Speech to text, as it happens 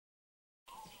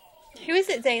Who is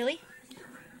it, Zaylee?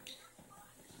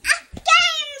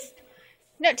 Games!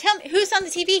 No, tell me. Who's on the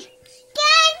TV? Games!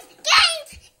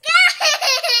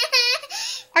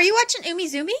 Are you watching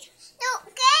Umizoomi? No,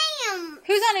 games!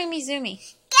 Who's on Umizoomi?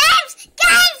 Games!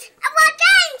 I want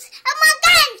games!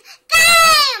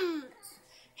 Games!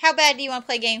 How bad do you want to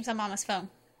play games on Mama's phone?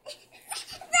 No!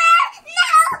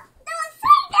 Don't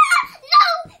say that! No!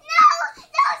 Don't say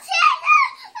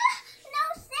that!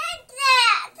 Don't say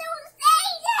that!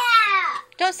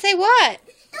 Don't say what?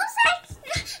 Don't say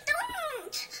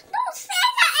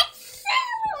that! It's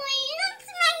silly! Don't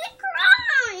make me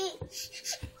cry!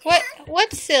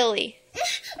 What's silly? Me!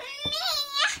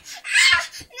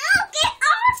 No, get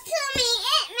off to me!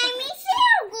 It made me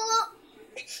terrible!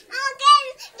 Oh,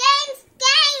 games!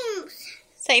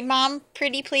 Say, Mom,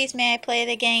 pretty please, may I play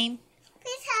the game?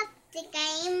 Please have the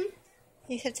game.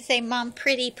 You have to say, Mom,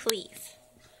 pretty please.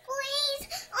 Please,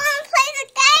 I want to play the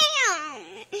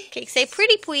game. Okay, say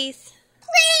pretty please.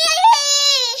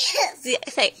 Please.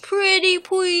 Say pretty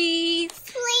please.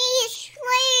 Please.